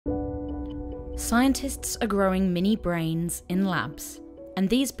Scientists are growing mini brains in labs, and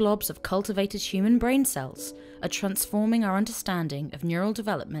these blobs of cultivated human brain cells are transforming our understanding of neural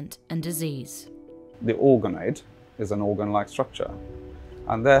development and disease. The organoid is an organ-like structure,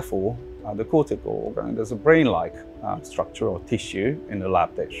 and therefore the cortical organoid is a brain-like structure or tissue in the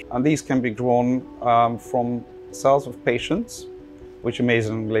lab dish. And these can be drawn from cells of patients, which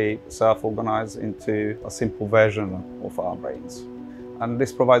amazingly self-organize into a simple version of our brains. And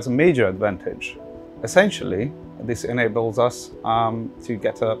this provides a major advantage. Essentially, this enables us to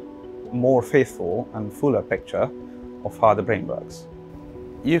get a more faithful and fuller picture of how the brain works.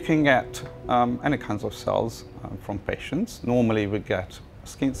 You can get any kinds of cells from patients. Normally we get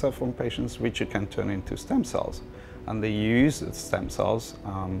skin cells from patients, which you can turn into stem cells. And they use the stem cells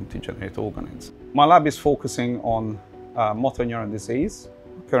to generate organoids. My lab is focusing on motor neuron disease,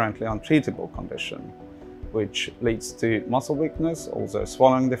 currently untreatable condition, which leads to muscle weakness, also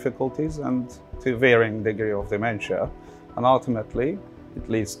swallowing difficulties, and to varying degree of dementia. And ultimately, it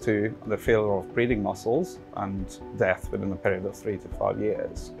leads to the failure of breathing muscles and death within a period of 3 to 5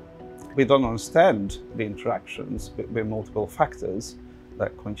 years. We don't understand the interactions between multiple factors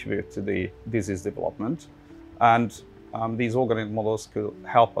that contribute to the disease development. And these organoid models could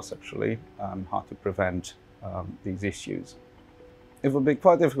help us actually how to prevent these issues. It would be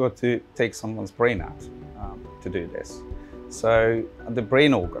quite difficult to take someone's brain out to do this. So the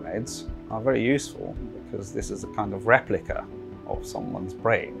brain organoids are very useful because this is a kind of replica of someone's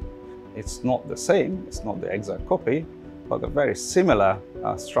brain. It's not the same, it's not the exact copy, but a very similar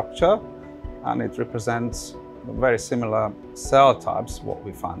structure, and it represents very similar cell types, what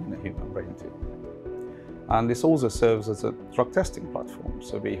we find in the human brain too. And this also serves as a drug testing platform.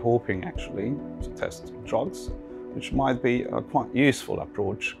 So we're hoping actually to test drugs, which might be a quite useful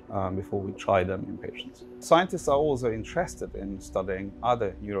approach before we try them in patients. Scientists are also interested in studying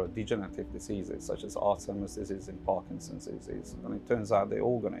other neurodegenerative diseases, such as Alzheimer's disease and Parkinson's disease. And it turns out the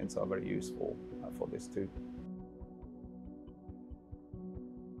organoids are very useful for this too.